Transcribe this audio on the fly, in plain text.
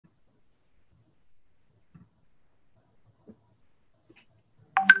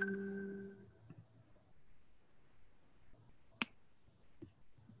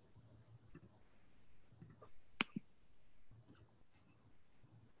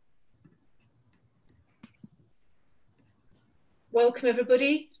Welcome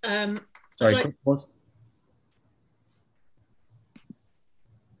everybody. Sorry, quick pause.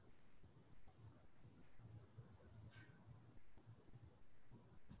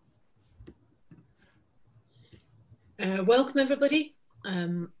 Welcome everybody.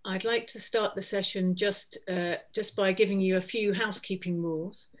 I'd like to start the session just by giving you a few housekeeping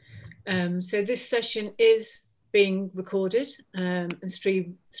rules. So this session is being recorded and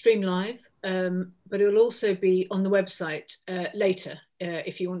stream live, but it will also be on the website later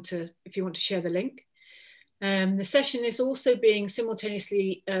if you want to share the link. The session is also being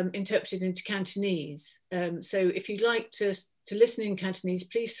simultaneously interpreted into Cantonese. So if you'd like to listen in Cantonese,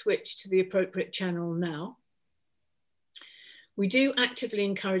 please switch to the appropriate channel now. We do actively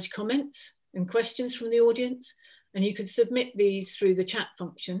encourage comments and questions from the audience, and you can submit these through the chat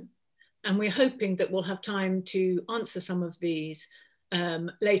function. And we're hoping that we'll have time to answer some of these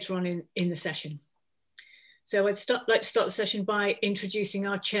later on in the session. So I'd like to start the session by introducing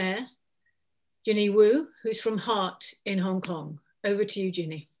our chair, Jeannie Wu, who's from HART in Hong Kong. Over to you,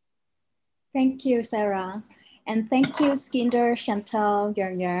 Jeannie. Thank you, Sarah. And thank you, Skinder, Chantal,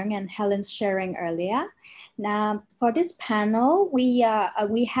 Yang, and Helen's sharing earlier. Now, for this panel, we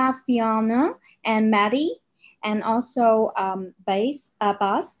have Fiona and Maddi, and also Bas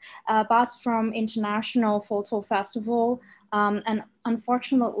from International Photo Festival. And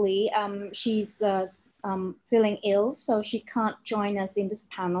unfortunately, she's feeling ill, so she can't join us in this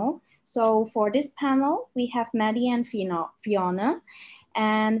panel. So for this panel, we have Maddi and Fiona.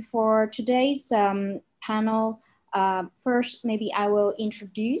 And for today's panel, first, maybe I will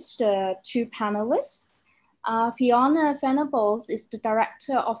introduce the two panelists. Fiona Venables is the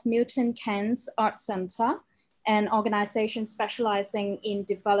director of Milton Keynes Art Center, an organization specializing in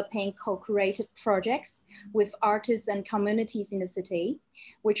developing co-created projects with artists and communities in the city,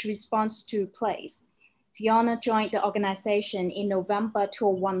 which responds to place. Fiona joined the organization in November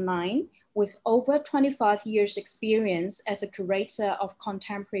 2019 with over 25 years experience as a curator of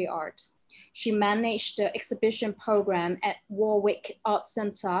contemporary art. She managed the exhibition program at Warwick Art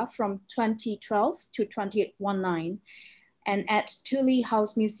Center from 2012 to 2019, and at Tully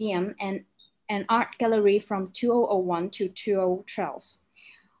House Museum and an art gallery from 2001 to 2012.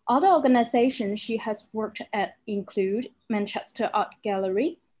 Other organizations she has worked at include Manchester Art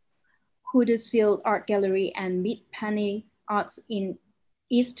Gallery, Huddersfield Art Gallery, and Mid Penny Arts in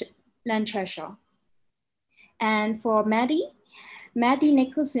East Lancashire. And for Maddi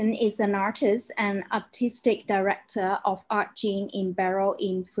Nicholson is an artist and artistic director of Art Gene in Barrow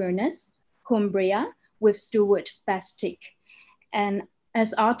in Furness, Cumbria, with Stuart Bastick. And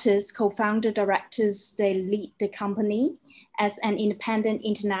as artists, co-founder directors, they lead the company as an independent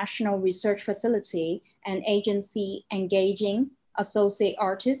international research facility and agency engaging associate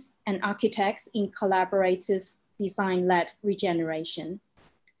artists and architects in collaborative design-led regeneration.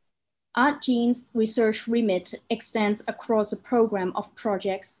 Art Gene's research remit extends across a program of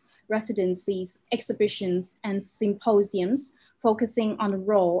projects, residencies, exhibitions, and symposiums focusing on the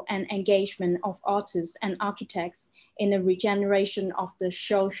role and engagement of artists and architects in the regeneration of the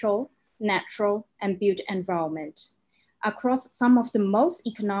social, natural, and built environment across some of the most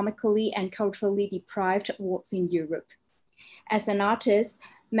economically and culturally deprived wards in Europe. As an artist,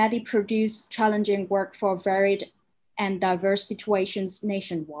 Maddi produced challenging work for varied and diverse situations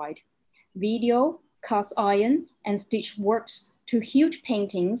nationwide. Video, cast iron, and stitched works to huge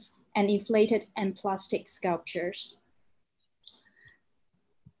paintings and inflated and plastic sculptures.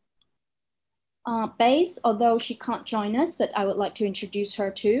 Base, although she can't join us, but I would like to introduce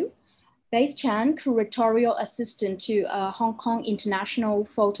her too. Base Chan, curatorial assistant to Hong Kong International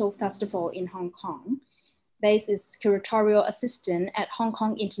Photo Festival in Hong Kong. Base is curatorial assistant at Hong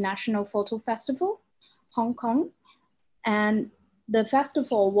Kong International Photo Festival, Hong Kong. And the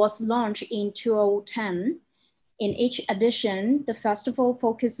festival was launched in 2010. In each edition, the festival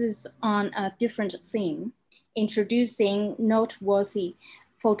focuses on a different theme, introducing noteworthy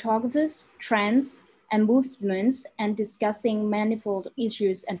photographers, trends, and movements, and discussing manifold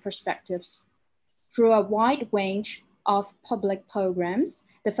issues and perspectives. Through a wide range of public programs,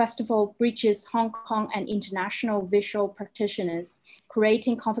 the festival bridges Hong Kong and international visual practitioners,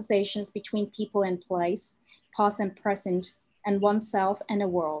 creating conversations between people and place, past and present, and oneself and the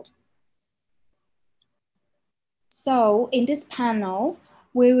world. So in this panel,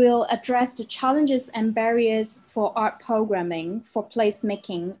 we will address the challenges and barriers for art programming, for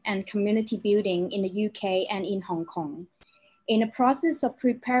placemaking and community building in the UK and in Hong Kong. In the process of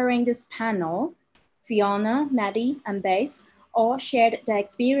preparing this panel, Fiona, Maddi, and Base all shared their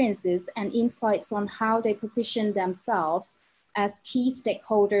experiences and insights on how they position themselves as key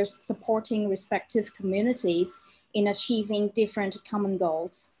stakeholders supporting respective communities in achieving different common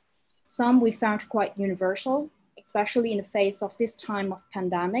goals. Some we found quite universal, especially in the face of this time of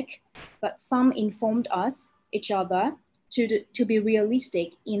pandemic, but some informed us, each other, to be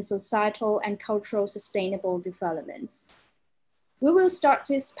realistic in societal and cultural sustainable developments. We will start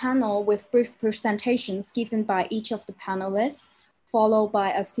this panel with brief presentations given by each of the panelists, followed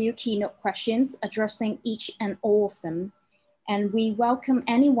by a few keynote questions addressing each and all of them. And we welcome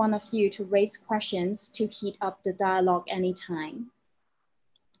any one of you to raise questions to heat up the dialogue anytime.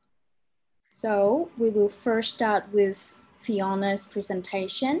 So we will first start with Fiona's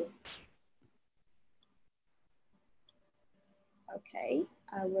presentation. Okay,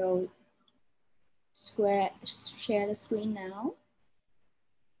 I will share the screen now.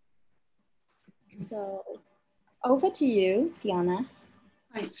 So over to you, Fiona.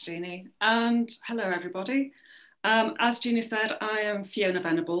 Thanks, Jeannie, and hello, everybody. As Jeannie said, I am Fiona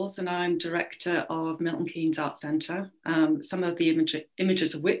Venables, and I'm Director of Milton Keynes Art Centre, some of the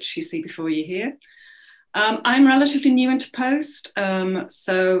images of which you see before you here. I'm relatively new into post,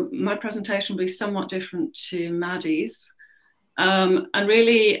 so my presentation will be somewhat different to Maddi's. And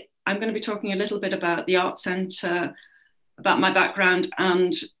really, I'm going to be talking a little bit about the Art Centre, about my background,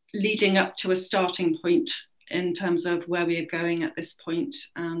 and leading up to a starting point in terms of where we are going at this point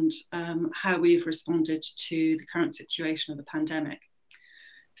and how we've responded to the current situation of the pandemic.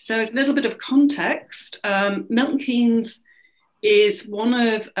 So as a little bit of context, Milton Keynes is one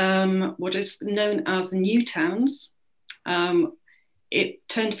of what is known as the new towns. It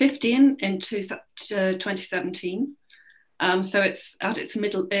turned 50 in 2017. So it's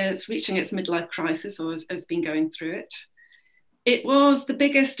reaching its midlife crisis, or has been going through it. It was the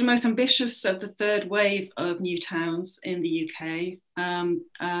biggest and most ambitious of the third wave of new towns in the UK, and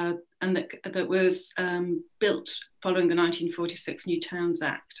that was built following the 1946 New Towns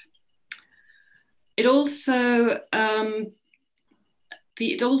Act. It also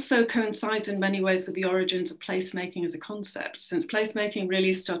coincides in many ways with the origins of placemaking as a concept, since placemaking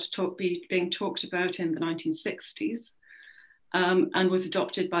really started being talked about in the 1960s and was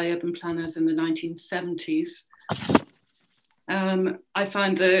adopted by urban planners in the 1970s. I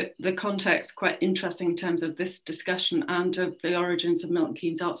find the context quite interesting in terms of this discussion and of the origins of Milton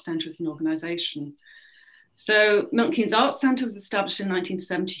Keynes Art Centre as an organisation. So Milton Keynes Art Centre was established in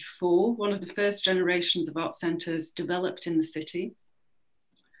 1974, one of the first generations of art centres developed in the city.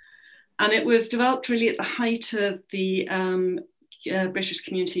 And it was developed really at the height of the British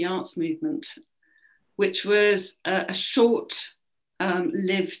community arts movement, which was a short-lived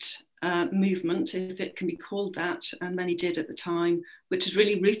movement, if it can be called that, and many did at the time, which is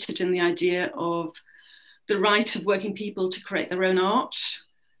really rooted in the idea of the right of working people to create their own art,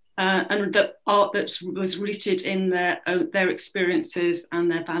 and that art that was rooted in their experiences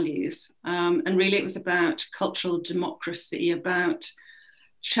and their values. And really it was about cultural democracy, about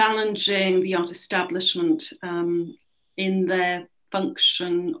challenging the art establishment in their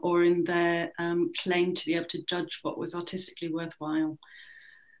function or in their claim to be able to judge what was artistically worthwhile.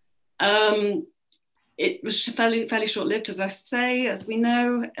 It was fairly short-lived, as I say. As we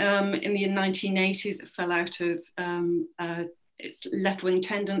know, in the 1980s, it fell out of its left-wing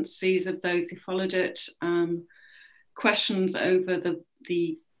tendencies of those who followed it, questions over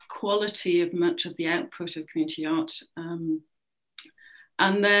the quality of much of the output of community art.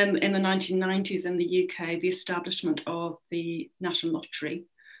 And then in the 1990s in the UK, the establishment of the National Lottery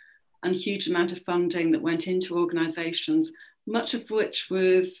and a huge amount of funding that went into organisations, much of which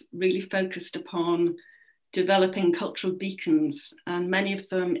was really focused upon developing cultural beacons, and many of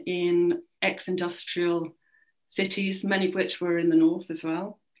them in ex-industrial cities, many of which were in the north as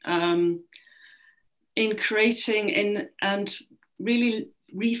well, in creating and really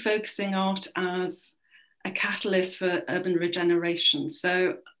refocusing art as a catalyst for urban regeneration.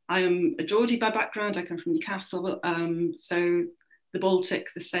 So I am a Geordie by background, I come from Newcastle, so the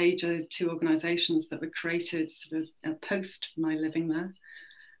Baltic, the Sage are two organisations that were created sort of post my living there.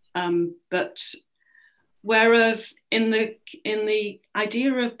 But whereas in the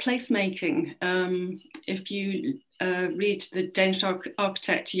idea of placemaking, if you read the Danish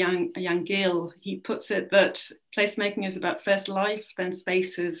architect Jan Gehl, he puts it that placemaking is about first life, then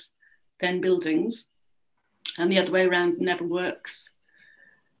spaces, then buildings, and the other way around never works,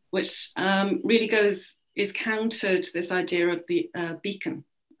 which really is countered this idea of the beacon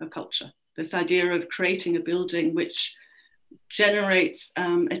of culture, this idea of creating a building which generates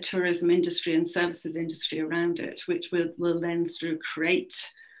a tourism industry and services industry around it, which will then sort of create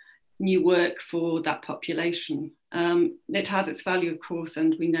new work for that population. It has its value, of course,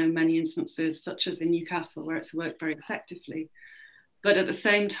 and we know many instances, such as in Newcastle, where it's worked very effectively. But at the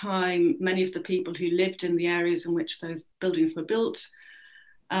same time, many of the people who lived in the areas in which those buildings were built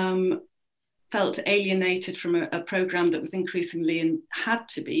felt alienated from a programme that was increasingly and had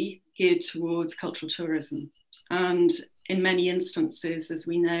to be geared towards cultural tourism. And in many instances, as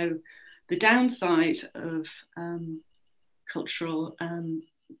we know, the downside of cultural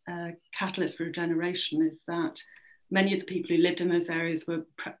catalyst for regeneration is that many of the people who lived in those areas were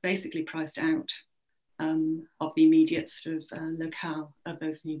basically priced out of the immediate sort of locale of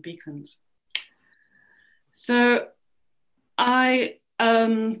those new beacons. So I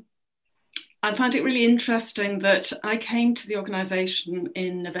found it really interesting that I came to the organisation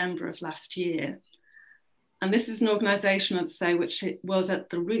in November of last year. And this is an organisation, as I say, which it was at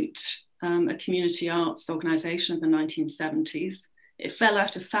the root a community arts organisation of the 1970s. It fell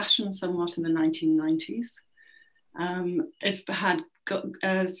out of fashion somewhat in the 1990s.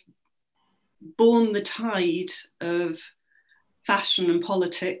 Has borne the tide of fashion and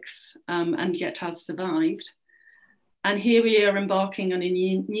politics, and yet has survived. And here we are embarking on a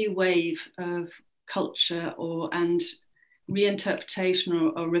new wave of culture and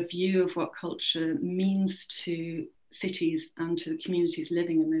reinterpretation or review of what culture means to cities and to the communities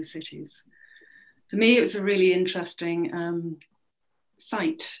living in those cities. For me, it was a really interesting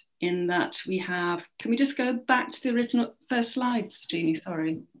site in that we have, can we just go back to the original first slides, Jeannie,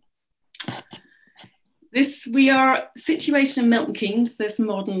 sorry. We are situated in Milton Keynes, this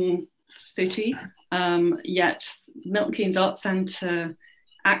modern city, yet Milton Keynes Art Centre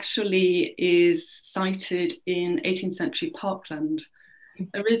actually is sited in 18th century parkland.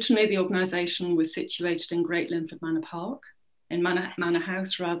 Originally, the organisation was situated in Great Linford Manor Park, in Manor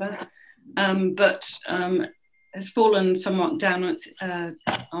House rather, but has fallen somewhat down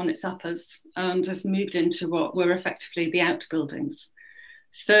on its uppers and has moved into what were effectively the outbuildings.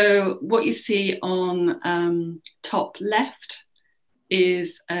 So what you see on top left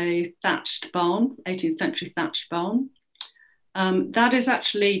is a thatched barn, 18th century thatched barn. That is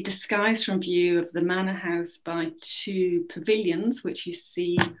actually disguised from view of the manor house by two pavilions, which you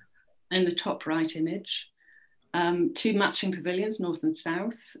see in the top right image. Two matching pavilions, north and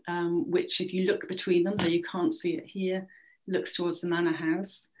south, which if you look between them, though you can't see it here, looks towards the manor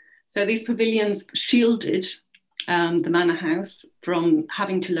house. So these pavilions shielded the manor house from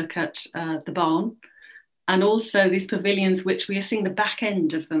having to look at the barn. And also these pavilions, which we are seeing the back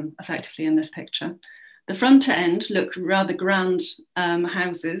end of them effectively in this picture. The front end look rather grand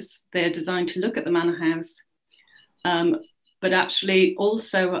houses. They're designed to look at the manor house, but actually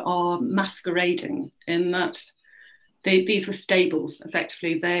also are masquerading in that these were stables,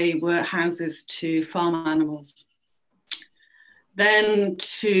 effectively. They were houses to farm animals. Then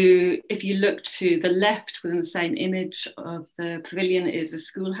if you look to the left within the same image of the pavilion is a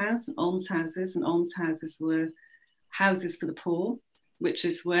schoolhouse and almshouses, and almshouses were houses for the poor, which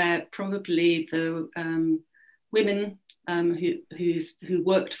is where probably the women who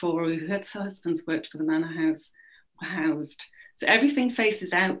worked for, or whose husbands worked for the manor house, were housed. So everything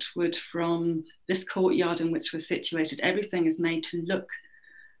faces outward from this courtyard in which we're situated. Everything is made to look,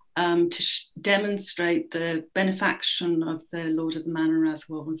 to demonstrate the benefaction of the Lord of the Manor as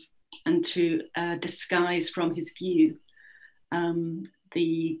was, and to disguise from his view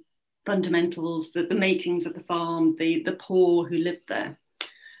the fundamentals, the makings of the farm, the poor who lived there.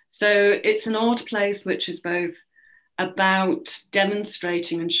 So it's an odd place which is both about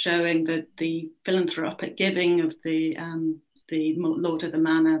demonstrating and showing the philanthropic giving of the Lord of the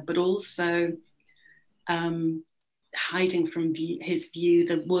Manor, but also hiding from his view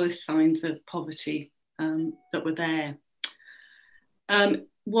the worst signs of poverty that were there.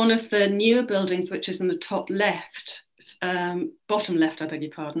 One of the newer buildings, which is in the top left, bottom left, I beg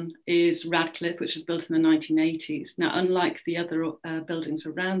your pardon, is Radcliffe, which was built in the 1980s. Now, unlike the other buildings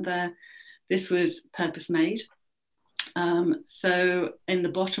around there, this was purpose-made. So in the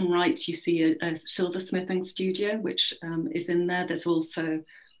bottom right, you see a silversmithing studio, which is in there. There's also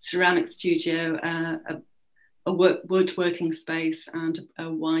ceramic studio, a woodworking space, and a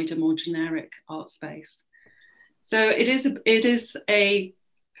wider, more generic art space. So it is a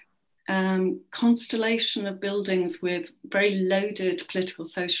constellation of buildings with very loaded political,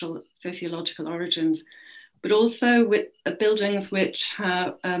 sociological origins, but also with buildings which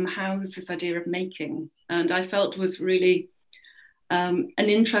have house this idea of making. And I felt was really an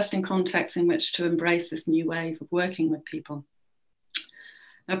interesting context in which to embrace this new wave of working with people.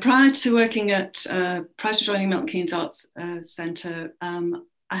 Now, prior to joining Milton Keynes Arts Centre,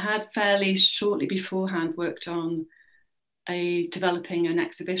 I had fairly shortly beforehand worked on developing an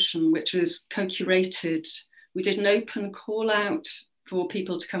exhibition which was co-curated. We did an open call out for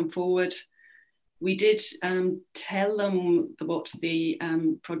people to come forward we did tell them what the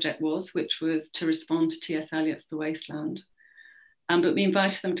project was, which was to respond to T.S. Eliot's The Wasteland. But we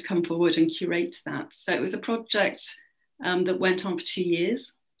invited them to come forward and curate that. So it was a project that went on for 2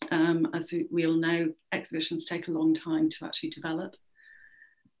 years. As we all know, exhibitions take a long time to actually develop.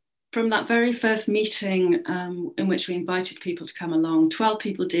 From that very first meeting in which we invited people to come along, 12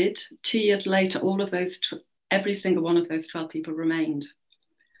 people did. 2 years later, all of those, every single one of those 12 people remained.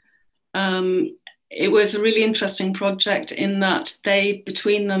 It was a really interesting project in that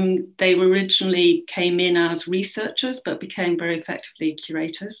between them, they originally came in as researchers, but became very effectively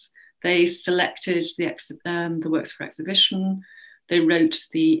curators. They selected the works for exhibition. They wrote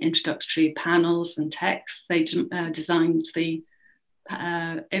the introductory panels and texts. They designed the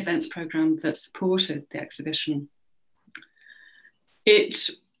events program that supported the exhibition.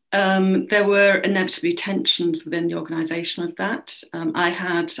 There were inevitably tensions within the organisation of that.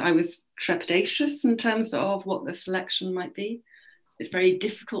 I was trepidatious in terms of what the selection might be. It's very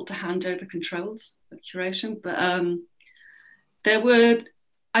difficult to hand over controls of curation, but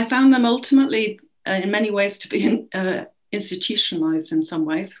I found them ultimately in many ways to be institutionalised in some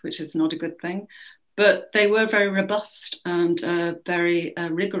ways, which is not a good thing, but they were very robust and very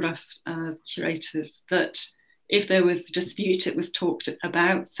rigorous curators that if there was a dispute, it was talked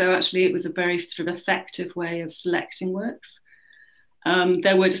about. So actually it was a very sort of effective way of selecting works.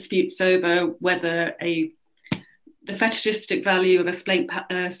 There were disputes over whether the fetishistic value of a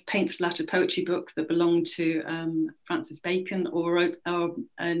paint-splattered poetry book that belonged to Francis Bacon or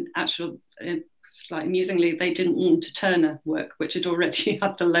an actual, slightly amusingly, they didn't want a Turner work, which had already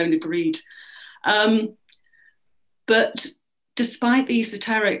had the loan agreed. But despite the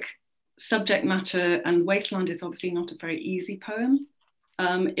esoteric subject matter, and Wasteland is obviously not a very easy poem,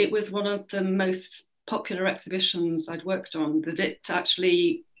 it was one of the most popular exhibitions I'd worked on, that it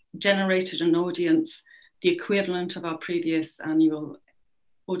actually generated an audience, the equivalent of our previous annual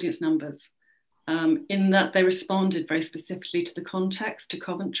audience numbers, in that they responded very specifically to the context, to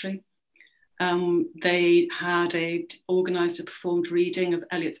Coventry. They had organised a performed reading of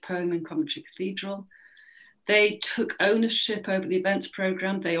Eliot's poem in Coventry Cathedral. They took ownership over the events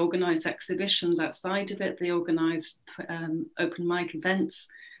programme. They organised exhibitions outside of it. They organised open mic events.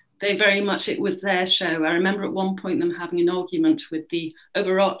 It was their show. I remember at one point them having an argument with the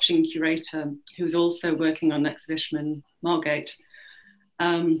overarching curator, who was also working on an exhibition in Margate,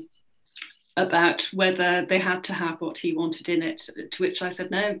 about whether they had to have what he wanted in it, to which I said,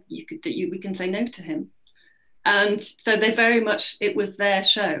 no, we can say no to him. And so it was their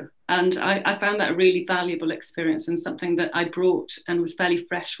show. And I found that a really valuable experience and something that I brought and was fairly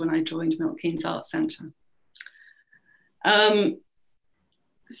fresh when I joined Milton Keynes Art Centre.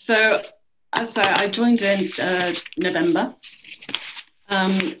 So as I joined in November,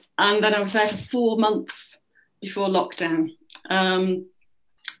 and then I was there for 4 months before lockdown. And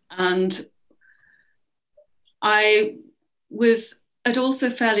I'd also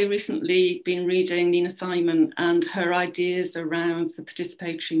fairly recently been reading Nina Simon and her ideas around the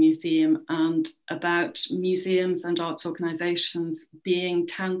participatory museum and about museums and arts organisations being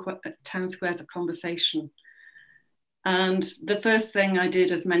town squares of conversation. And the first thing I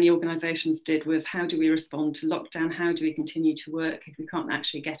did, as many organisations did, was how do we respond to lockdown? How do we continue to work if we can't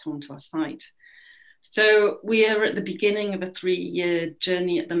actually get onto our site? So we are at the beginning of a 3-year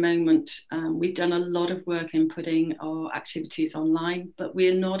journey at the moment. We've done a lot of work in putting our activities online, but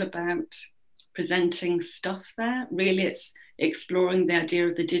we're not about presenting stuff there. Really, it's exploring the idea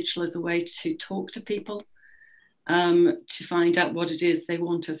of the digital as a way to talk to people, to find out what it is they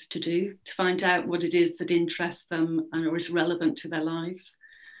want us to do, to find out what it is that interests them and or is relevant to their lives,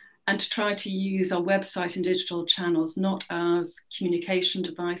 and to try to use our website and digital channels not as communication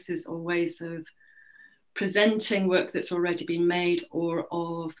devices or ways of presenting work that's already been made or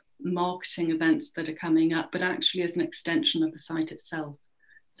of marketing events that are coming up, but actually as an extension of the site itself,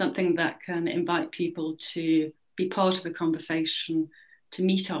 something that can invite people to be part of a conversation, to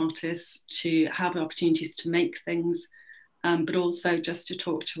meet artists, to have opportunities to make things, but also just to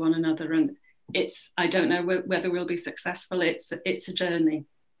talk to one another. And I don't know whether we'll be successful. It's a journey.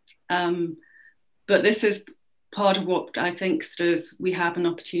 But this is part of what I think we have an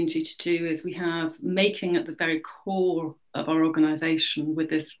opportunity to do, is we have making at the very core of our organisation, with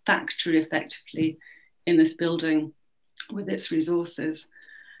this factory effectively in this building with its resources.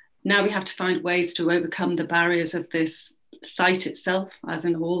 Now we have to find ways to overcome the barriers of this site itself, as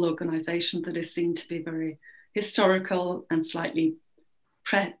in all organisations, that is seen to be very historical and slightly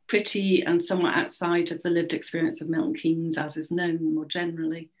pretty and somewhat outside of the lived experience of Milton Keynes, as is known more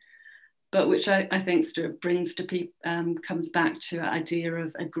generally, but which I think brings to people, comes back to the idea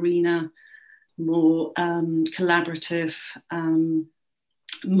of a greener, more collaborative,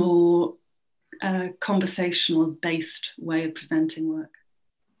 more conversational based way of presenting work.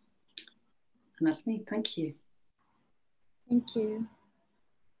 And that's me. Thank you. Thank you.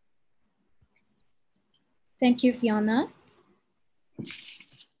 Thank you, Fiona.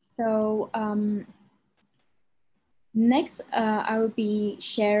 So next, I will be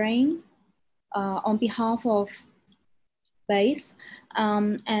sharing on behalf of BASE.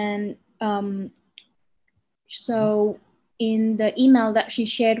 So in the email that she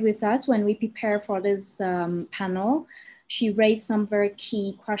shared with us when we prepared for this panel, she raised some very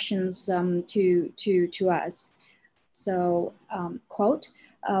key questions to us. So, quote,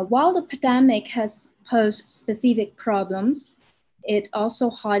 while the pandemic has posed specific problems, it also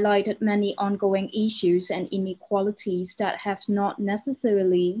highlighted many ongoing issues and inequalities that have not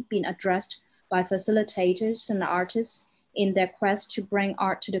necessarily been addressed by facilitators and artists in their quest to bring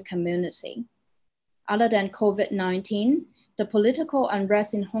art to the community. Other than COVID-19, the political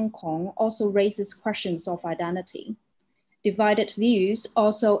unrest in Hong Kong also raises questions of identity. Divided views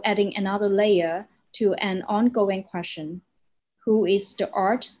also adding another layer to an ongoing question: who is the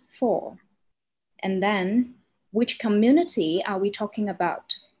art for? And then, which community are we talking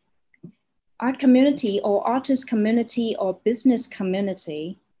about? Art community or artist community or business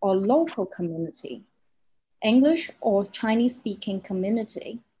community or local community? English or Chinese speaking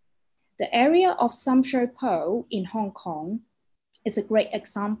community? The area of Sam Shui Po in Hong Kong is a great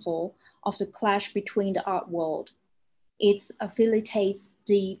example of the clash between the art world. It affiliates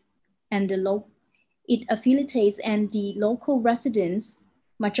and the local residents,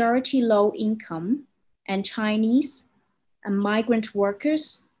 majority low income, and Chinese and migrant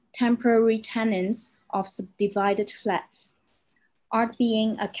workers, temporary tenants of subdivided flats, art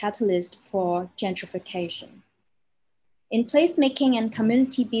being a catalyst for gentrification. In placemaking and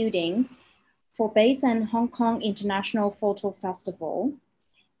community building, for BASE and Hong Kong International Photo Festival,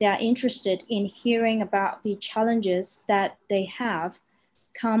 they are interested in hearing about the challenges that they have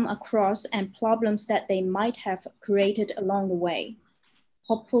come across and problems that they might have created along the way.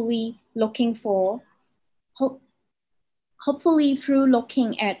 Hopefully through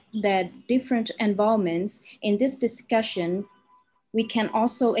looking at their different environments in this discussion, we can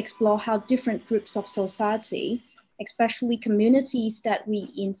also explore how different groups of society, especially communities that we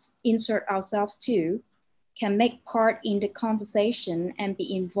insert ourselves to, can make part in the conversation and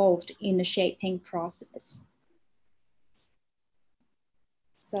be involved in the shaping process.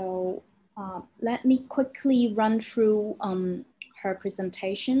 So let me quickly run through her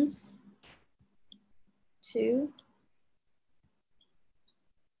presentations too.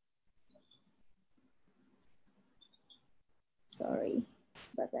 Sorry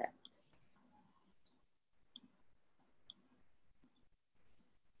about that.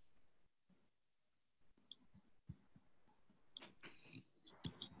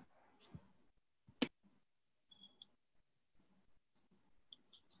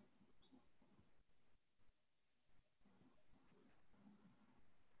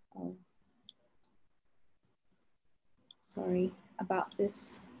 Oh. Sorry about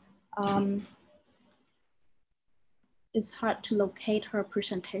this. It's hard to locate her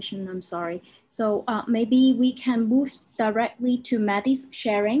presentation, I'm sorry. So maybe we can move directly to Maddi's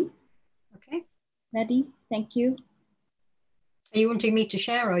sharing. Okay. Maddi, thank you. Are you wanting me to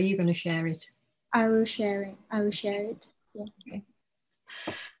share or are you going to share it? I will share it. I will share it. Yeah. Okay.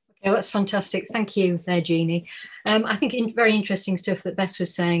 Okay, that's fantastic. Thank you there, Jeannie. I think very interesting stuff that Bess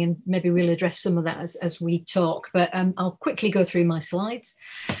was saying, and maybe we'll address some of that as we talk, but I'll quickly go through my slides.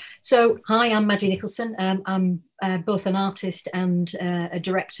 So, hi, I'm Maddi Nicholson. I'm both an artist and a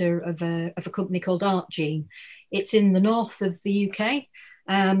director of a company called HART. It's in the north of the UK,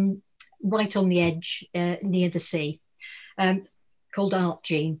 right on the edge near the sea, called HART.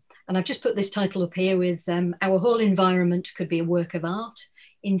 And I've just put this title up here with our whole environment could be a work of art,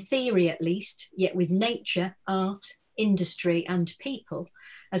 in theory at least, yet with nature, art, industry and people,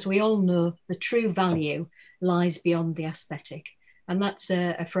 as we all know, the true value lies beyond the aesthetic. And that's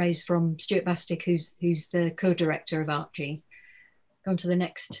a phrase from Stuart Bastick, who's the co-director of HART. Go on to the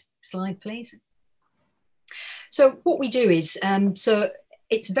next slide, please. So what we do is, so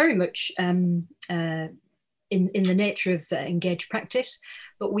it's very much in the nature of engaged practice,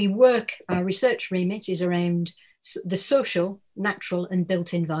 but we work, our research remit is around the social, natural and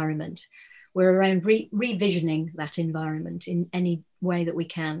built environment. We're around revisioning that environment in any way that we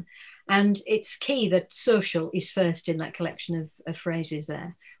can. And it's key that social is first in that collection of phrases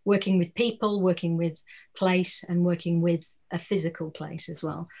there. Working with people, working with place and working with a physical place as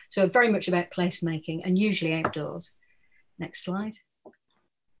well. So very much about placemaking and usually outdoors. Next slide.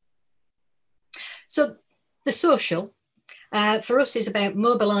 So the social, for us, is about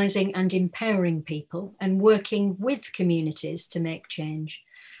mobilising and empowering people and working with communities to make change.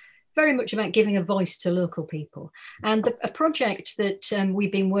 Very much about giving a voice to local people. And a project that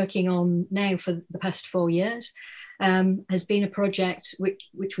we've been working on now for the past 4 years has been a project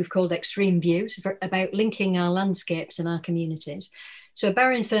which we've called Extreme Views, about linking our landscapes and our communities. So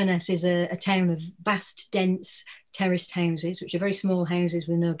Barrow-in-Furness is a town of vast, dense, terraced houses, which are very small houses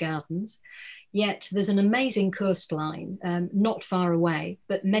with no gardens. Yet there's an amazing coastline not far away,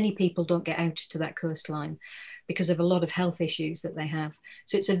 but many people don't get out to that coastline because of a lot of health issues that they have.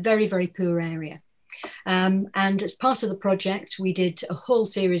 So it's a very, very poor area. And as part of the project, we did a whole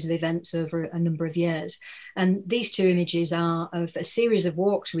series of events over a number of years. And these two images are of a series of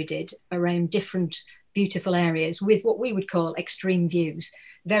walks we did around different beautiful areas with what we would call extreme views,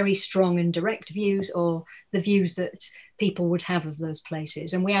 very strong and direct views, or the views that people would have of those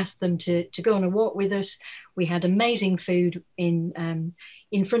places. And we asked them to go on a walk with us. We had amazing food in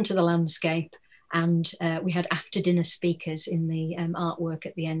front of the landscape. And we had after dinner speakers in the artwork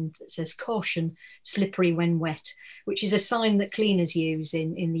at the end that says "Caution, slippery when wet," which is a sign that cleaners use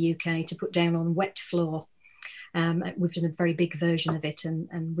in the UK to put down on wet floor. We've done a very big version of it,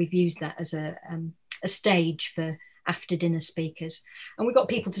 and we've used that as a stage for after dinner speakers. And we got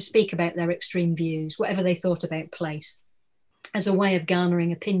people to speak about their extreme views, whatever they thought about place, as a way of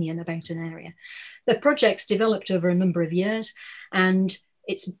garnering opinion about an area. The project's developed over a number of years, and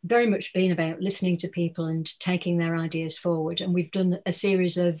it's very much been about listening to people and taking their ideas forward. And we've done a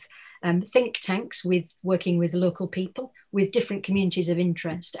series of think tanks working with local people, with different communities of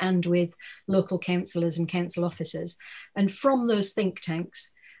interest, and with local councillors and council officers. And from those think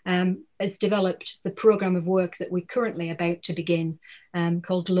tanks has developed the programme of work that we're currently about to begin,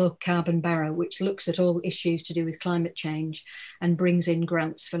 called Low Carbon Barrow, which looks at all issues to do with climate change and brings in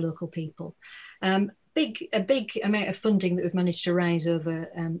grants for local people. A big amount of funding that we've managed to raise over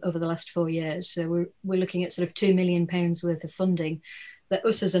the last 4 years. So we're looking at sort of £2 million worth of funding that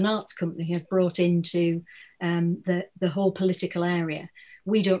us as an arts company have brought into the whole political area.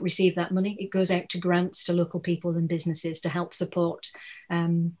 We don't receive that money. It goes out to grants to local people and businesses to help support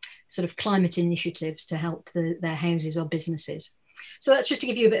sort of climate initiatives to help their houses or businesses. So that's just to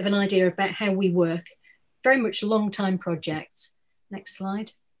give you a bit of an idea about how we work. Very much long-time projects. Next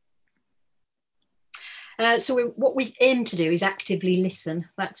slide. So what we aim to do is actively listen.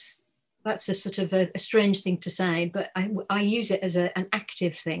 That's a sort of a strange thing to say, but I use it as an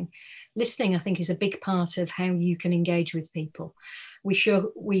active thing. Listening, I think, is a big part of how you can engage with people. We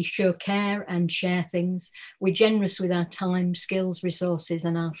show care and share things. We're generous with our time, skills, resources,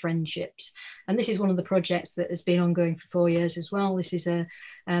 and our friendships. And this is one of the projects that has been ongoing for 4 years as well. This is a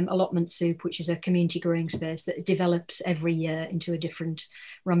allotment soup, which is a community growing space that develops every year into a different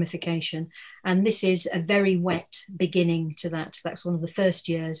ramification. And this is a very wet beginning to that. That's one of the first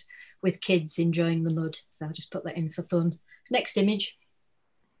years with kids enjoying the mud. So I'll just put that in for fun. Next image.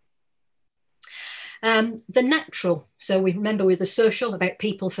 The natural. So we remember with the social, about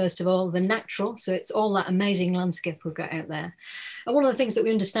people first of all, the natural. So it's all that amazing landscape we've got out there. And one of the things that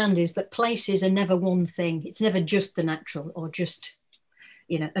we understand is that places are never one thing. It's never just the natural or just,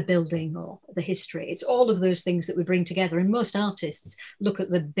 you know, a building or the history. It's all of those things that we bring together. And most artists look at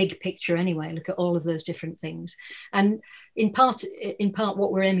the big picture anyway, look at all of those different things. And in part,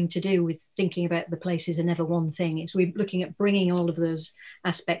 what we're aiming to do with thinking about the places are never one thing is we're looking at bringing all of those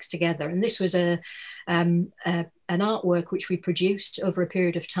aspects together. And this was an artwork which we produced over a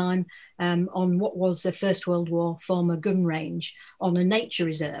period of time on what was a First World War former gun range on a nature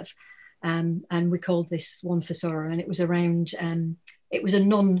reserve. And we called this One for Sorrow, and it was around it was a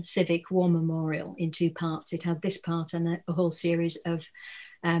non-civic war memorial in 2 parts. It had this part and a whole series of,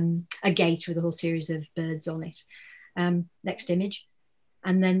 a gate with a whole series of birds on it. Next image.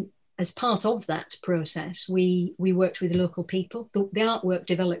 And then as part of that process, we worked with local people. The artwork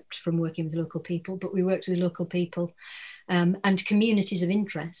developed from working with local people, but we worked with local people and communities of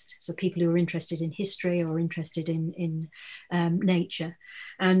interest. So people who are interested in history or interested in nature.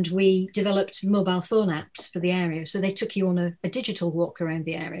 And we developed mobile phone apps for the area. So they took you on a digital walk around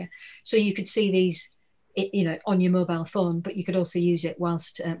the area. So you could see these, you know, on your mobile phone, but you could also use it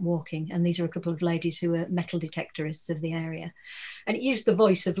whilst walking. And these are a couple of ladies who are metal detectorists of the area. And it used the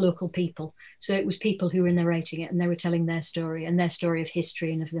voice of local people. So it was people who were narrating it, and they were telling their story and their story of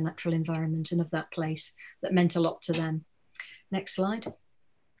history and of the natural environment and of that place that meant a lot to them. Next slide.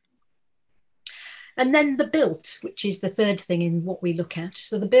 And then the built, which is the third thing in what we look at.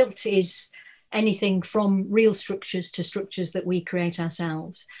 So the built is anything from real structures to structures that we create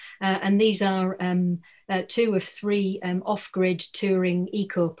ourselves. And these are 2 of 3 off-grid touring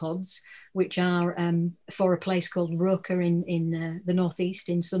eco-pods, which are for a place called Roker in the northeast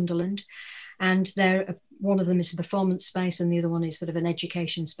in Sunderland. And one of them is a performance space, and the other one is sort of an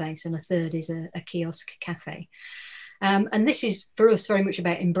education space, and a third is a kiosk cafe. And this is for us very much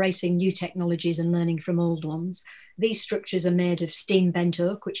about embracing new technologies and learning from old ones. These structures are made of steam bent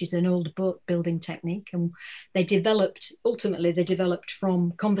oak, which is an old boat building technique. And ultimately they developed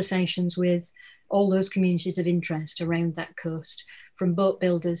from conversations with all those communities of interest around that coast, from boat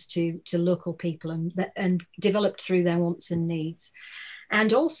builders to local people, and developed through their wants and needs.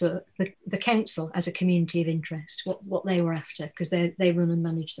 And also the council as a community of interest, what they were after, because they run and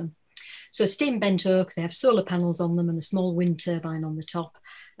manage them. So steam bent oak, they have solar panels on them and a small wind turbine on the top.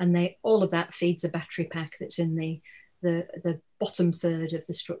 And all of that feeds a battery pack that's in the bottom third of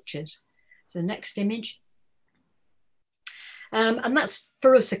the structures. So next image. And that's,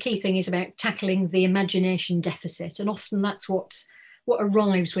 for us, a key thing is about tackling the imagination deficit. And often that's what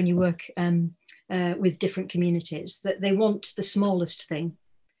arrives when you work with different communities, that they want the smallest thing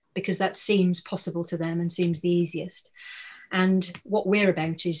because that seems possible to them and seems the easiest. And what we're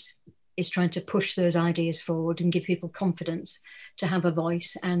about is trying to push those ideas forward and give people confidence to have a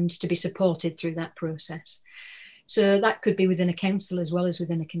voice and to be supported through that process. So that could be within a council as well as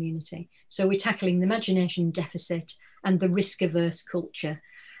within a community. So we're tackling the imagination deficit and the risk-averse culture.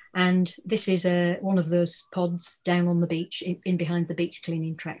 And this is one of those pods down on the beach, in behind the beach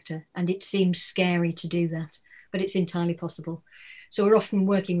cleaning tractor. And it seems scary to do that, but it's entirely possible. So we're often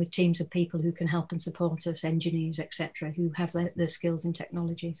working with teams of people who can help and support us, engineers, etc., who have their skills and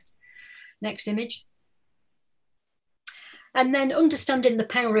technologies. Next image. And then understanding the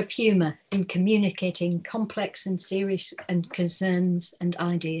power of humour in communicating complex and serious and concerns and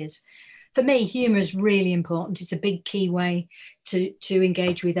ideas. For me, humour is really important. It's a big key way to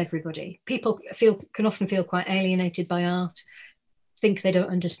engage with everybody. People can often feel quite alienated by art, think they don't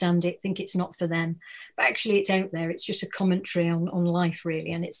understand it, think it's not for them. But actually it's out there. It's just a commentary on life,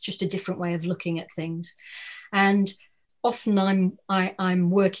 really. And it's just a different way of looking at things. And often I'm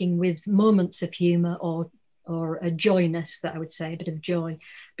working with moments of humour or a joyness, that I would say, a bit of joy,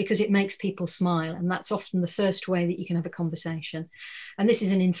 because it makes people smile. And that's often the first way that you can have a conversation. And this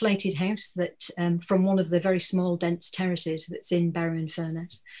is an inflated house that from one of the very small, dense terraces that's in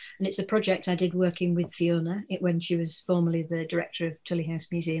Barrow-in-Furness. And it's a project I did working with Fiona when she was formerly the director of Tully House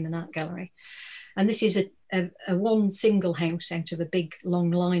Museum and Art Gallery. And this is a one single house out of a big,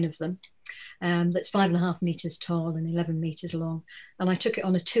 long line of them. That's 5.5 metres tall and 11 metres long. And I took it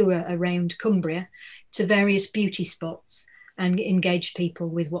on a tour around Cumbria to various beauty spots and engaged people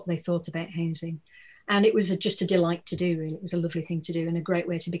with what they thought about housing. And it was just a delight to do, really. It was a lovely thing to do and a great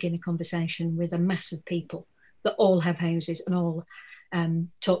way to begin a conversation with a mass of people that all have houses and all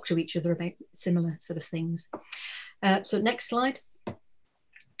talk to each other about similar sort of things. So next slide.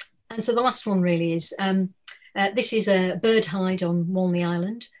 And so the last one really is, this is a bird hide on Walney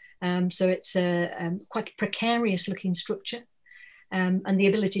Island. So it's a quite precarious looking structure, and the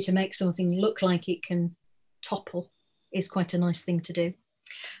ability to make something look like it can topple is quite a nice thing to do.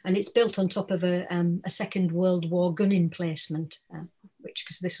 And it's built on top of a Second World War gun emplacement,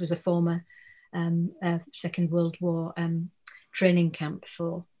 because this was a former Second World War training camp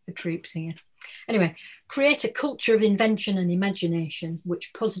for the troops here. Anyway, create a culture of invention and imagination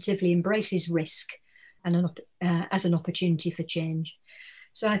which positively embraces risk and as an opportunity for change.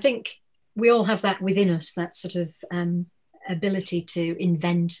 So I think we all have that within us, that sort of ability to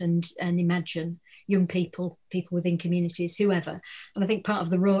invent and imagine, young people within communities, whoever. And I think part of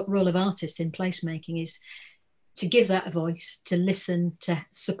the role of artists in placemaking is to give that a voice, to listen, to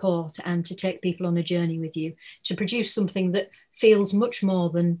support, and to take people on a journey with you, to produce something that feels much more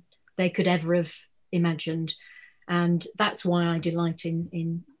than they could ever have imagined. And that's why I delight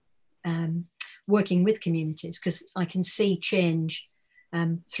in working with communities, because I can see change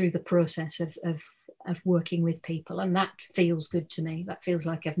through the process of working with people, and that feels good to me. That feels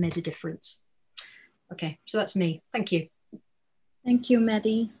like I've made a difference. Okay, so that's me. Thank you. Thank you,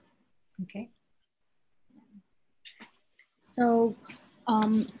 Maddi. Okay. So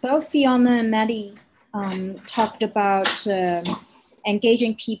both Fiona and Maddi talked about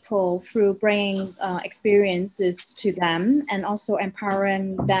engaging people through bringing experiences to them and also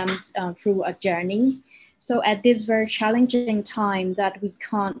empowering them through a journey. So at this very challenging time that we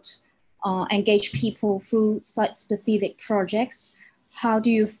can't engage people through site-specific projects, how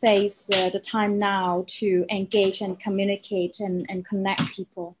do you face the time now to engage and communicate and connect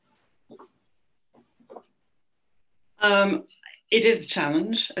people? It is a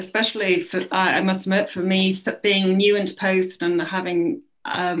challenge, especially for, I must admit, for me, being new into post and having,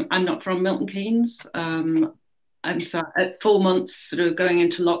 I'm not from Milton Keynes. I'm sorry, at 4 months sort of going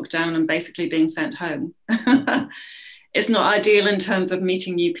into lockdown and basically being sent home. It's not ideal in terms of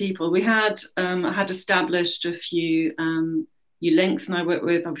meeting new people. We had I had established a few new links, and I worked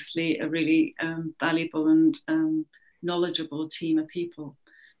with obviously a really valuable and knowledgeable team of people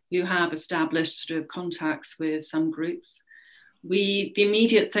who have established sort of contacts with some groups. The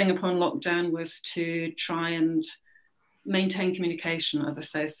immediate thing upon lockdown was to try and maintain communication, as I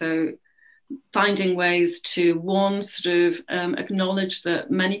say. So finding ways to, one, sort of acknowledge that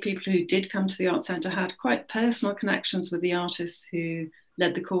many people who did come to the Art Centre had quite personal connections with the artists who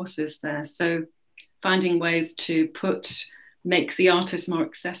led the courses there. So finding ways to make the artists more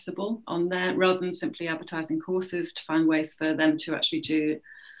accessible on there, rather than simply advertising courses, to find ways for them to actually do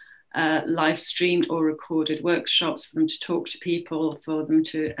live streamed or recorded workshops, for them to talk to people, for them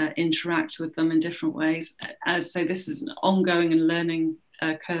to interact with them in different ways. As so, this is an ongoing and learning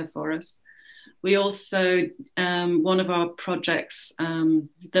curve for us. We also, one of our projects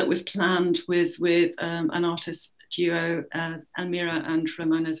that was planned was with an artist duo, Elmira and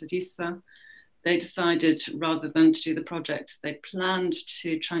Ramona Zadisa. They decided, rather than to do the project, they planned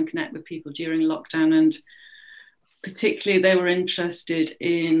to try and connect with people during lockdown, and particularly they were interested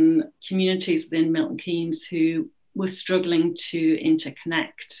in communities within Milton Keynes who were struggling to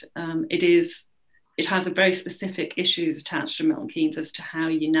interconnect. It has a very specific issues attached to Milton Keynes as to how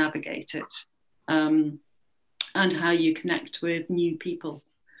you navigate it and how you connect with new people.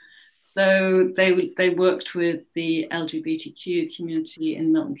 So they worked with the LGBTQ community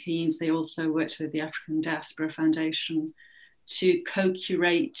in Milton Keynes. They also worked with the African Diaspora Foundation to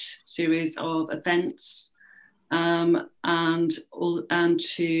co-curate a series of events and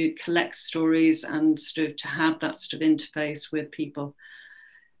to collect stories and sort of to have that sort of interface with people.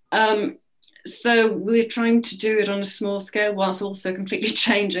 So we're trying to do it on a small scale whilst also completely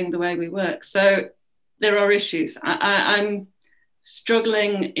changing the way we work. So there are issues. I'm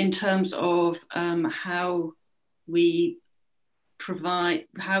struggling in terms of how we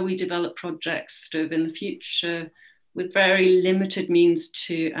develop projects sort of in the future with very limited means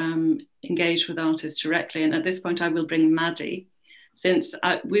to engage with artists directly. And at this point, I will bring Maddi, since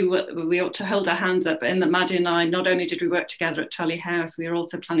we ought to hold our hands up in that Maddi and I, not only did we work together at Tully House, we are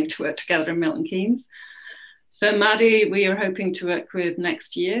also planning to work together in Milton Keynes. So Maddi, we are hoping to work with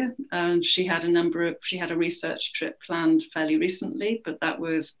next year. And she had a research trip planned fairly recently, but that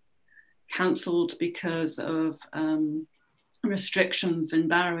was cancelled because of restrictions in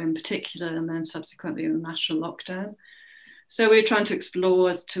Barrow in particular, and then subsequently the national lockdown. So we're trying to explore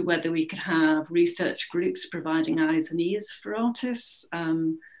as to whether we could have research groups providing eyes and ears for artists,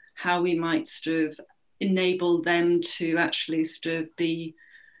 how we might sort of enable them to actually sort of be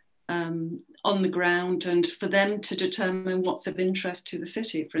on the ground, and for them to determine what's of interest to the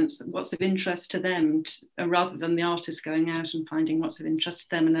city, for instance, what's of interest to them, rather than the artists going out and finding what's of interest to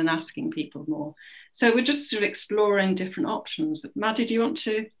them and then asking people more. So we're just sort of exploring different options. Maddi, do you want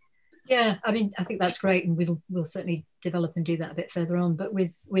to? Yeah, I mean, I think that's great, and we'll certainly develop and do that a bit further on. But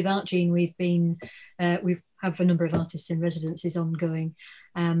with Art Jean, we have a number of artists in residencies ongoing.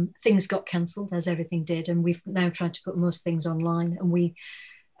 Things got cancelled, as everything did, and we've now tried to put most things online. And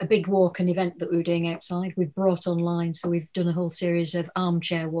a big walk and event that we were doing outside, we've brought online. So we've done a whole series of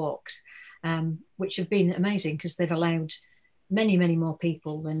armchair walks, which have been amazing because they've allowed many, many more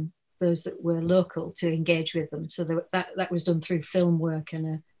people than those that were local to engage with them. So that was done through film work and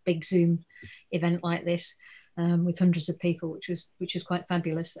a big Zoom event like this with hundreds of people, which was quite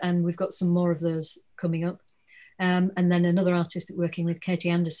fabulous. And we've got some more of those coming up. And then another artist that working with,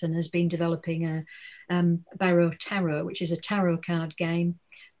 Katie Anderson, has been developing a Barrow Tarot, which is a tarot card game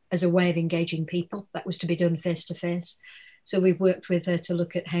as a way of engaging people. That was to be done face to face. So we've worked with her to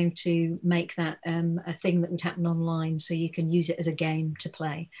look at how to make that a thing that would happen online, so you can use it as a game to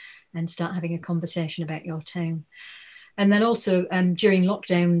play and start having a conversation about your town. And then also during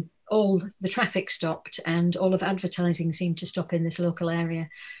lockdown, all the traffic stopped and all of advertising seemed to stop in this local area.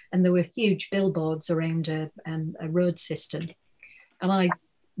 And there were huge billboards around a road system. And I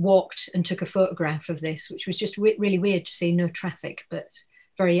walked and took a photograph of this, which was just really weird to see no traffic, but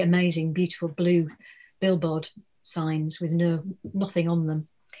very amazing, beautiful blue billboard signs with nothing on them.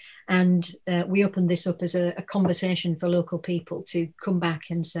 And we opened this up as a conversation for local people to come back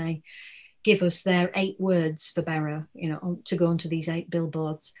and say, give us their 8 words for Barrow, to go onto these 8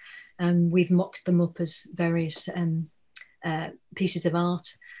 billboards. And we've mocked them up as various pieces of art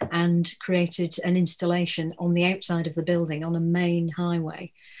and created an installation on the outside of the building on a main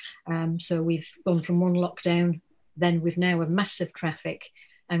highway. So we've gone from one lockdown, then we've now a massive traffic,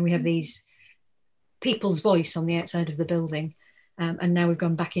 and we have these people's voice on the outside of the building. And now we've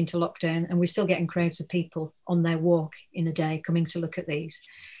gone back into lockdown and we're still getting crowds of people on their walk in a day coming to look at these.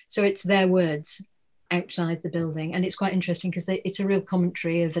 So it's their words outside the building. And it's quite interesting because it's a real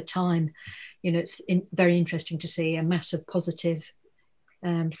commentary of a time. You know, it's very interesting to see a mass of positive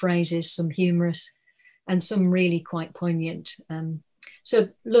phrases, some humorous and some really quite poignant. So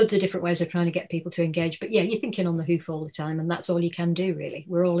loads of different ways of trying to get people to engage. But yeah, you're thinking on the hoof all the time, and that's all you can do, really.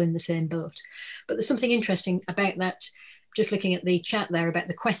 We're all in the same boat. But there's something interesting about that, just looking at the chat there about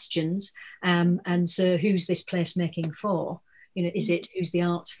the questions. And so who's this placemaking for? You know, is it who's the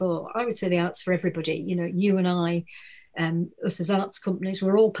arts for? I would say the arts for everybody. You know, you and I, us as arts companies,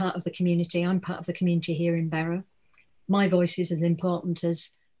 we're all part of the community. I'm part of the community here in Barrow. My voice is as important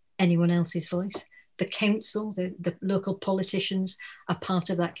as anyone else's voice. The council, the local politicians are part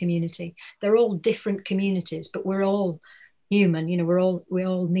of that community. They're all different communities, but we're all human. You know, we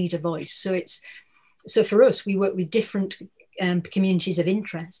all need a voice. So for us, we work with different communities of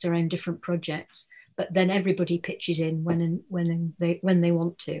interest around different projects, but then everybody pitches in when they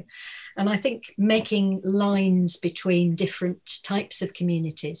want to. And I think making lines between different types of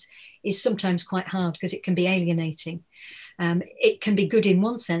communities is sometimes quite hard because it can be alienating. It can be good in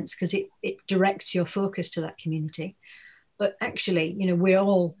one sense because it directs your focus to that community. But actually, you know, we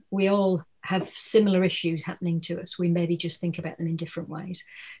all have similar issues happening to us. We maybe just think about them in different ways.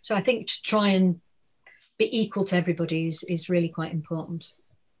 So I think to try and be equal to everybody is really quite important.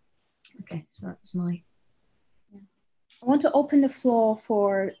 Okay, so that was my... I want to open the floor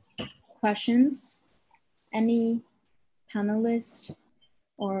for questions. Any panelists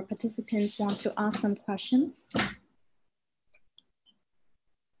or participants want to ask some questions?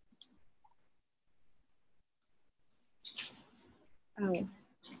 Oh,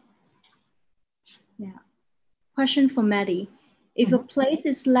 yeah. Question for Maddi. If a place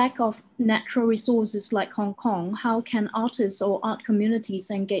is lack of natural resources like Hong Kong, how can artists or art communities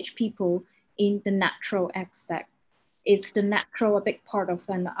engage people in the natural aspect? Is the natural a big part of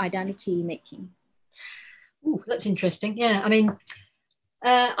an identity making? Oh, that's interesting. Yeah, I mean,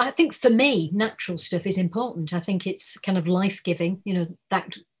 I think for me, natural stuff is important. I think it's kind of life-giving, you know,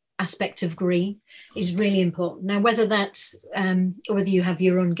 that aspect of green is really important. Now, whether that's, whether you have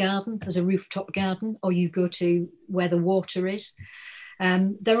your own garden as a rooftop garden or you go to where the water is,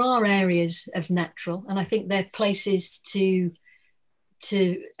 there are areas of natural, and I think they're places to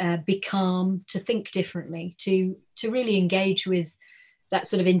be calm, to think differently, to really engage with that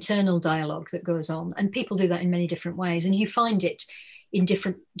sort of internal dialogue that goes on. And people do that in many different ways, and you find it in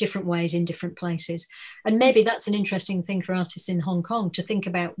different ways in different places. And maybe that's an interesting thing for artists in Hong Kong to think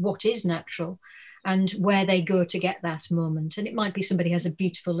about what is natural and where they go to get that moment. And it might be somebody has a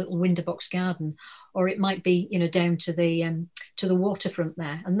beautiful little window box garden, or it might be, you know, down to the waterfront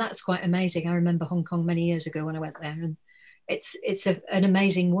there. And that's quite amazing. I remember Hong Kong many years ago when I went there, and it's an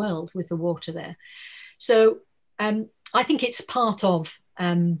amazing world with the water there. So I think it's part of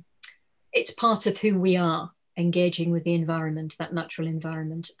who we are, engaging with the environment, that natural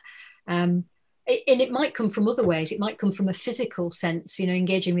environment. And it might come from other ways. It might come from a physical sense, you know,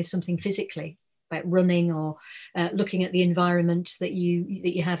 engaging with something physically, like running or looking at the environment that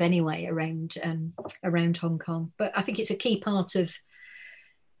you have anyway around Hong Kong. But I think it's a key part of,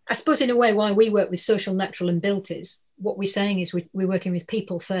 I suppose in a way, why we work with social, natural and built is what we're saying is we're working with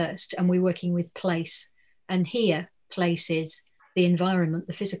people first, and we're working with place. And here, place is the environment,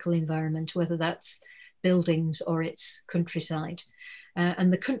 the physical environment, whether that's buildings or it's countryside.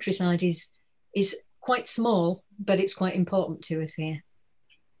 And the countryside is quite small, but it's quite important to us here.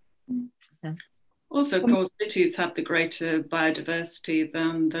 Yeah. Also, of course, cities have the greater biodiversity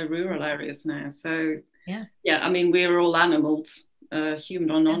than the rural areas now. So yeah, I mean, we're all animals,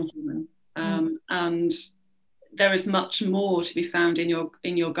 human or non-human, and there is much more to be found in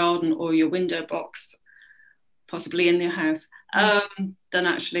your garden or your window box, possibly in your house, than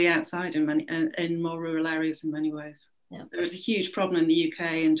actually outside in more rural areas in many ways. Yeah. There is a huge problem in the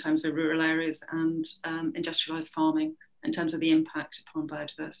UK in terms of rural areas and industrialised farming in terms of the impact upon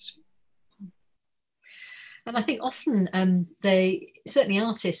biodiversity. And I think often certainly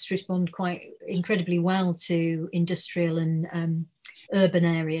artists respond quite incredibly well to industrial and urban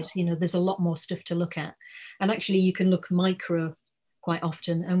areas. You know, there's a lot more stuff to look at. And actually you can look micro quite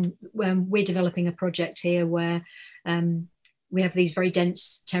often. And when we're developing a project here where we have these very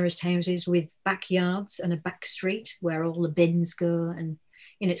dense terraced houses with backyards and a back street where all the bins go, and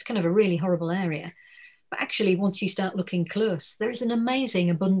you know, it's kind of a really horrible area. But actually, once you start looking close, there is an amazing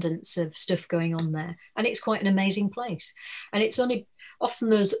abundance of stuff going on there. And it's quite an amazing place. And it's only often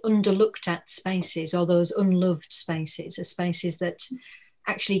those underlooked at spaces or those unloved spaces are spaces that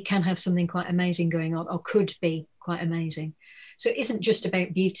actually can have something quite amazing going on, or could be quite amazing. So it isn't just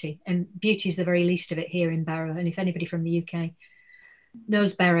about beauty, and beauty is the very least of it here in Barrow. And if anybody from the UK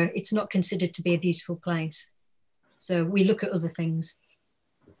knows Barrow, it's not considered to be a beautiful place. So we look at other things.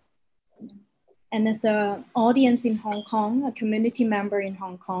 And as an audience in Hong Kong, a community member in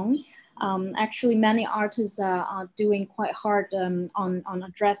Hong Kong, actually many artists are doing quite hard on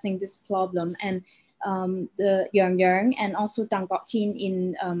addressing this problem. And the Yang Yang and also Dang Gok Hin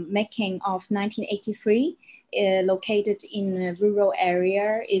in Making of 1983, located in a rural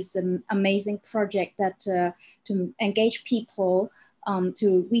area, is an amazing project that to engage people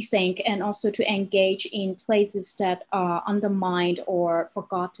to rethink and also to engage in places that are undermined or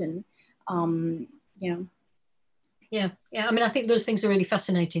forgotten. Yeah. I mean, I think those things are really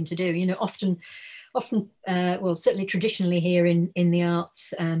fascinating to do. You know, often, well, certainly traditionally here in the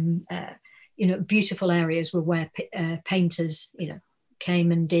arts, you know, beautiful areas were where painters, you know,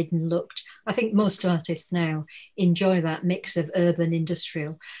 came and did and looked. I think most artists now enjoy that mix of urban,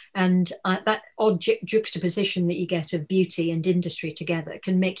 industrial, and that odd juxtaposition that you get of beauty and industry together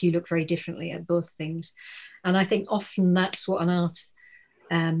can make you look very differently at both things. And I think often that's what an art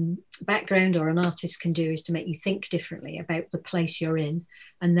background or an artist can do, is to make you think differently about the place you're in,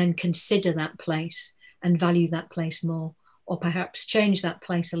 and then consider that place and value that place more, or perhaps change that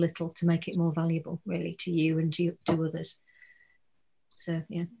place a little to make it more valuable, really, to you and to others. So,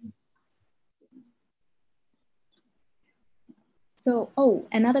 yeah. So,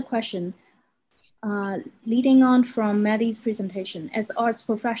 another question. Leading on from Maddi's presentation, as arts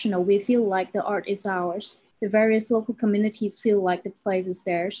professional, we feel like the art is ours. The various local communities feel like the place is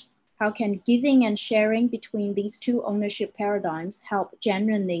theirs. How can giving and sharing between these two ownership paradigms help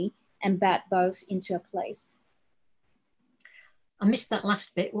genuinely embed both into a place? I missed that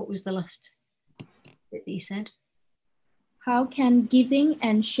last bit. What was the last bit that you said? How can giving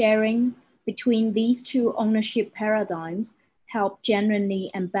and sharing between these two ownership paradigms help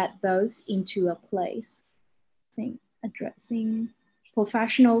genuinely embed both into a place? I think addressing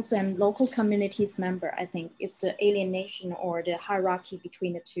professionals and local communities member, I think, is the alienation or the hierarchy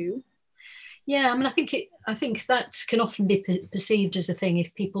between the two. Yeah, I mean, I think that can often be perceived as a thing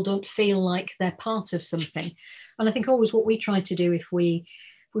if people don't feel like they're part of something. And I think always what we try to do if we're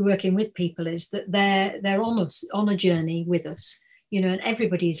working with people is that they're on a journey with us, you know, and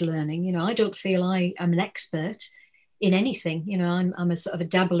everybody's learning. You know, I don't feel I am an expert in anything. You know, I'm a sort of a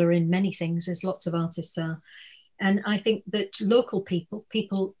dabbler in many things, as lots of artists are. And I think that local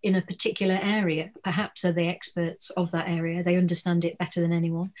people in a particular area, perhaps are the experts of that area. They understand it better than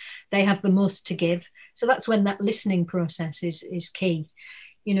anyone. They have the most to give. So that's when that listening process is key.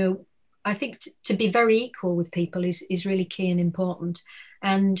 You know, I think to be very equal with people is really key and important.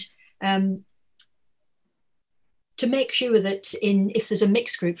 And to make sure that if there's a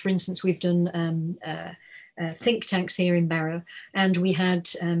mixed group, for instance, we've done think tanks here in Barrow, and we had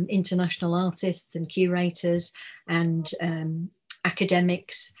international artists and curators and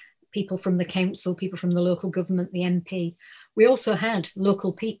academics, people from the council, people from the local government, the MP. We also had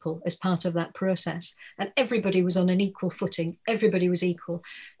local people as part of that process, and everybody was on an equal footing. Everybody was equal.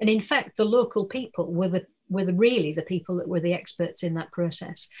 And in fact, the local people were really the people that were the experts in that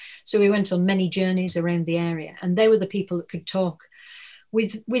process. So we went on many journeys around the area, and they were the people that could talk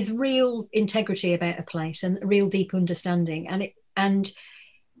with real integrity about a place and real deep understanding. And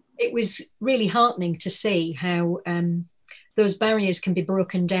it was really heartening to see how those barriers can be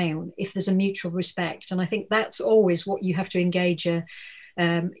broken down if there's a mutual respect. And I think that's always what you have to engage,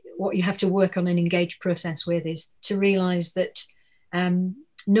 what you have to work on an engaged process with, is to realise that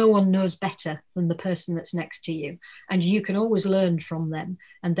no one knows better than the person that's next to you, and you can always learn from them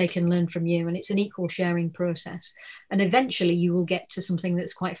and they can learn from you, and it's an equal sharing process. And eventually you will get to something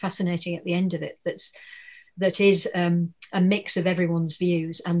that's quite fascinating at the end of it, that is a mix of everyone's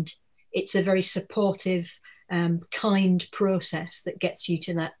views, and it's a very supportive, kind process that gets you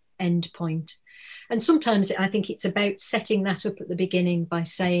to that end point. And sometimes I think it's about setting that up at the beginning by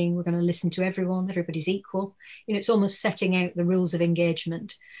saying we're going to listen to everyone, everybody's equal. You know, it's almost setting out the rules of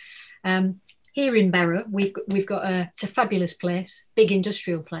engagement. Here in Barrow, we've got it's a fabulous place, big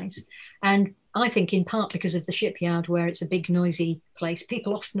industrial place. And I think in part because of the shipyard, where it's a big noisy place,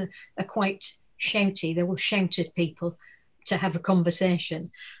 people often are quite shouty. They will shout at people to have a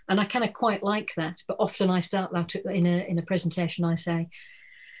conversation. And I kind of quite like that. But often I start that in a presentation, I say,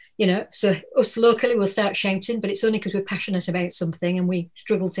 you know, so us locally will start shouting, but it's only because we're passionate about something and we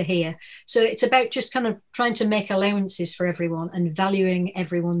struggle to hear. So it's about just kind of trying to make allowances for everyone and valuing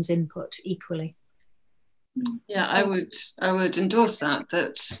everyone's input equally. Yeah, I would endorse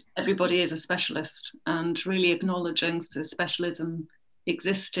that everybody is a specialist, and really acknowledging the specialism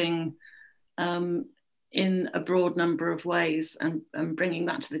existing in a broad number of ways, and bringing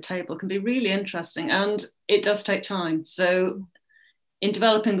that to the table can be really interesting, and it does take time. So in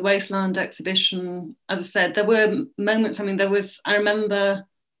developing the Wasteland exhibition, as I said, there were moments, I mean, I remember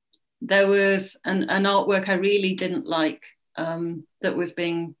there was an artwork I really didn't like that was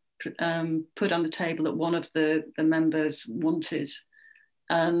being put on the table that one of the members wanted.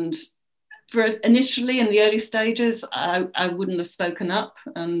 And initially in the early stages, I wouldn't have spoken up,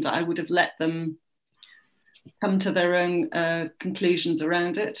 and I would have let them come to their own conclusions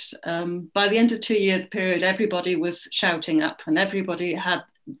around it. By the end of 2 years period, everybody was shouting up, and everybody had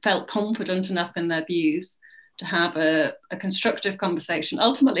felt confident enough in their views to have a constructive conversation.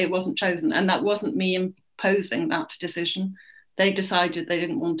 Ultimately, it wasn't chosen, and that wasn't me imposing that decision. They decided they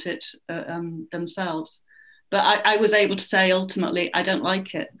didn't want it themselves. But I was able to say, ultimately, I don't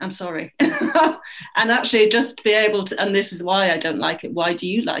like it. I'm sorry. And actually just be able to, and this is why I don't like it. Why do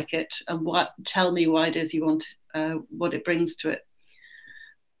you like it? And tell me why it is you want, what it brings to it.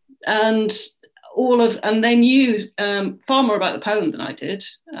 And they knew far more about the poem than I did.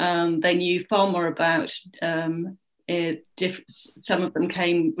 They knew far more about some of them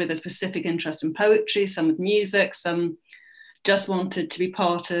came with a specific interest in poetry, some with music, some just wanted to be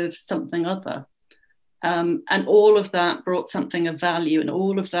part of something other. And all of that brought something of value, and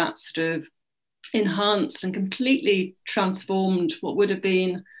all of that sort of enhanced and completely transformed what would have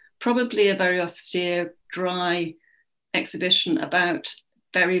been probably a very austere, dry exhibition about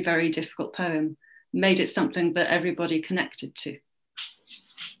very, very difficult poem, made it something that everybody connected to.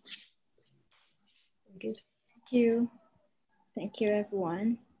 Good. Thank you. Thank you,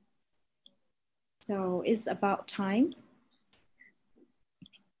 everyone. So it's about time.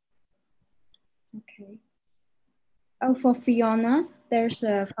 Okay. Oh, for Fiona, there's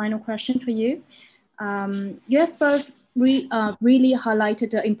a final question for you. You have both really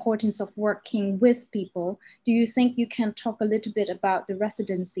highlighted the importance of working with people. Do you think you can talk a little bit about the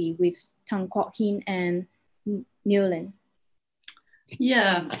residency with Tan Kwok Hin and Newlyn?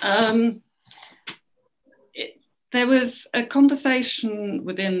 Yeah, there was a conversation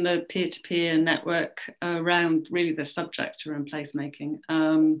within the peer-to-peer network around really the subject around placemaking.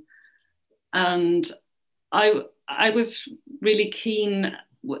 And I was really keen,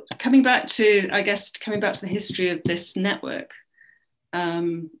 coming back to the history of this network.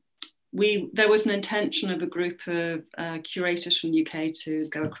 There was an intention of a group of curators from the UK to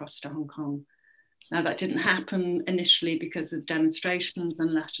go across to Hong Kong. Now that didn't happen initially because of demonstrations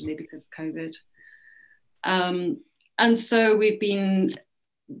and latterly because of COVID. And so we've been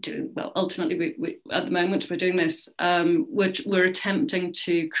doing, well, ultimately we at the moment we're doing this, we're attempting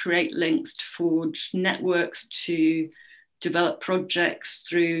to create links to forge networks, to develop projects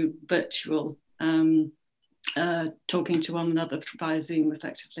through virtual, talking to one another via Zoom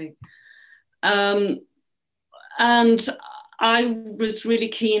effectively. And I was really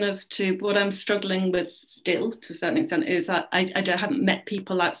keen as to what I'm struggling with still to a certain extent is that I haven't met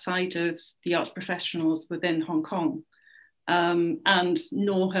people outside of the arts professionals within Hong Kong. And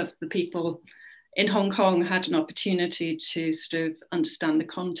nor have the people in Hong Kong had an opportunity to sort of understand the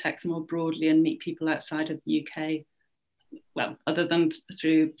context more broadly and meet people outside of the UK, well, other than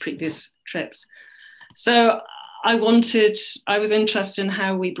through previous trips. So I was interested in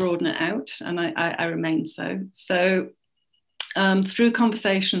how we broaden it out, and I remain so. So through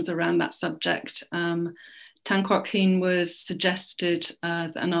conversations around that subject, Tan Kwok Hin was suggested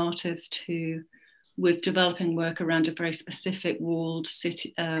as an artist who was developing work around a very specific walled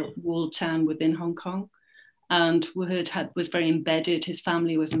town within Hong Kong, and was very embedded. His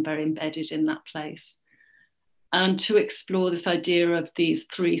family was very embedded in that place. And to explore this idea of these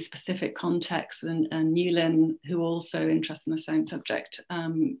three specific contexts, and Newlyn, who also interested in the same subject,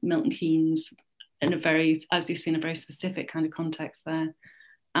 Milton Keynes, in a very, as you've seen, a very specific kind of context there,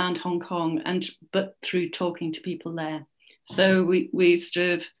 and Hong Kong, but through talking to people there. So we sort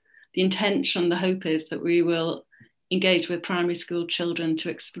of, the intention, the hope is that we will engage with primary school children to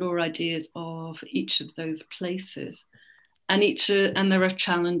explore ideas of each of those places. And there are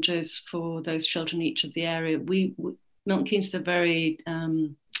challenges for those children in each of the area. Milton Keynes is a very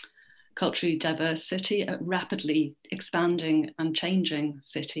culturally diverse city, a rapidly expanding and changing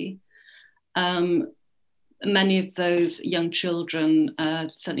city. Many of those young children,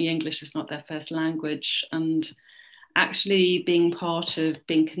 certainly English is not their first language, and actually being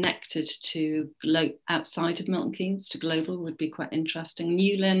connected to outside of Milton Keynes to global would be quite interesting.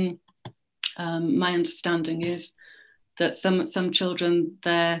 Newlyn, my understanding is that some children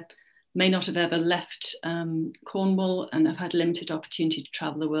there may not have ever left Cornwall and have had limited opportunity to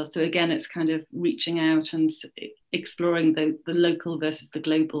travel the world. So again, it's kind of reaching out and exploring the local versus the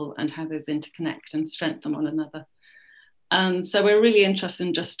global and how those interconnect and strengthen one another. And so we're really interested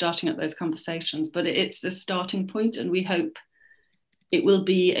in just starting up those conversations, but it's a starting point, and we hope it will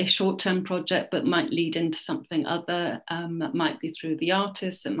be a short-term project, but might lead into something other. That might be through the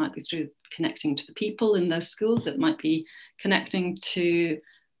artists, it might be through connecting to the people in those schools, it might be connecting to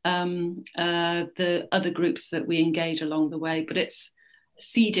the other groups that we engage along the way, but it's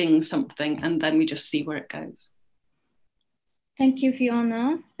seeding something and then we just see where it goes. Thank you,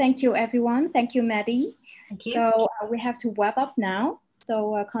 Fiona. Thank you, everyone. Thank you, Maddi. Thank you. So we have to wrap up now.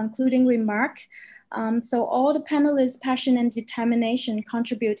 So concluding remark. So all the panelists' passion and determination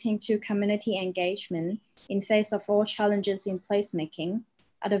contributing to community engagement in face of all challenges in placemaking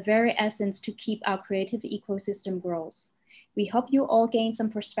are the very essence to keep our creative ecosystem growth. We hope you all gain some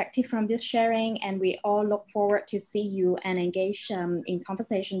perspective from this sharing, and we all look forward to see you and engage in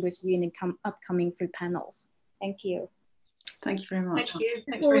conversation with you in the upcoming 3 panels. Thank you. Thank you very much. Thank you.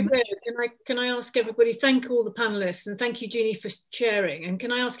 Thanks very much. Can I ask everybody, thank all the panelists, and thank you, Jeannie, for sharing. And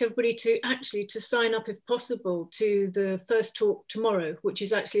can I ask everybody to sign up, if possible, to the first talk tomorrow, which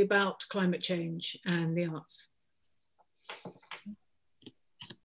is actually about climate change and the arts.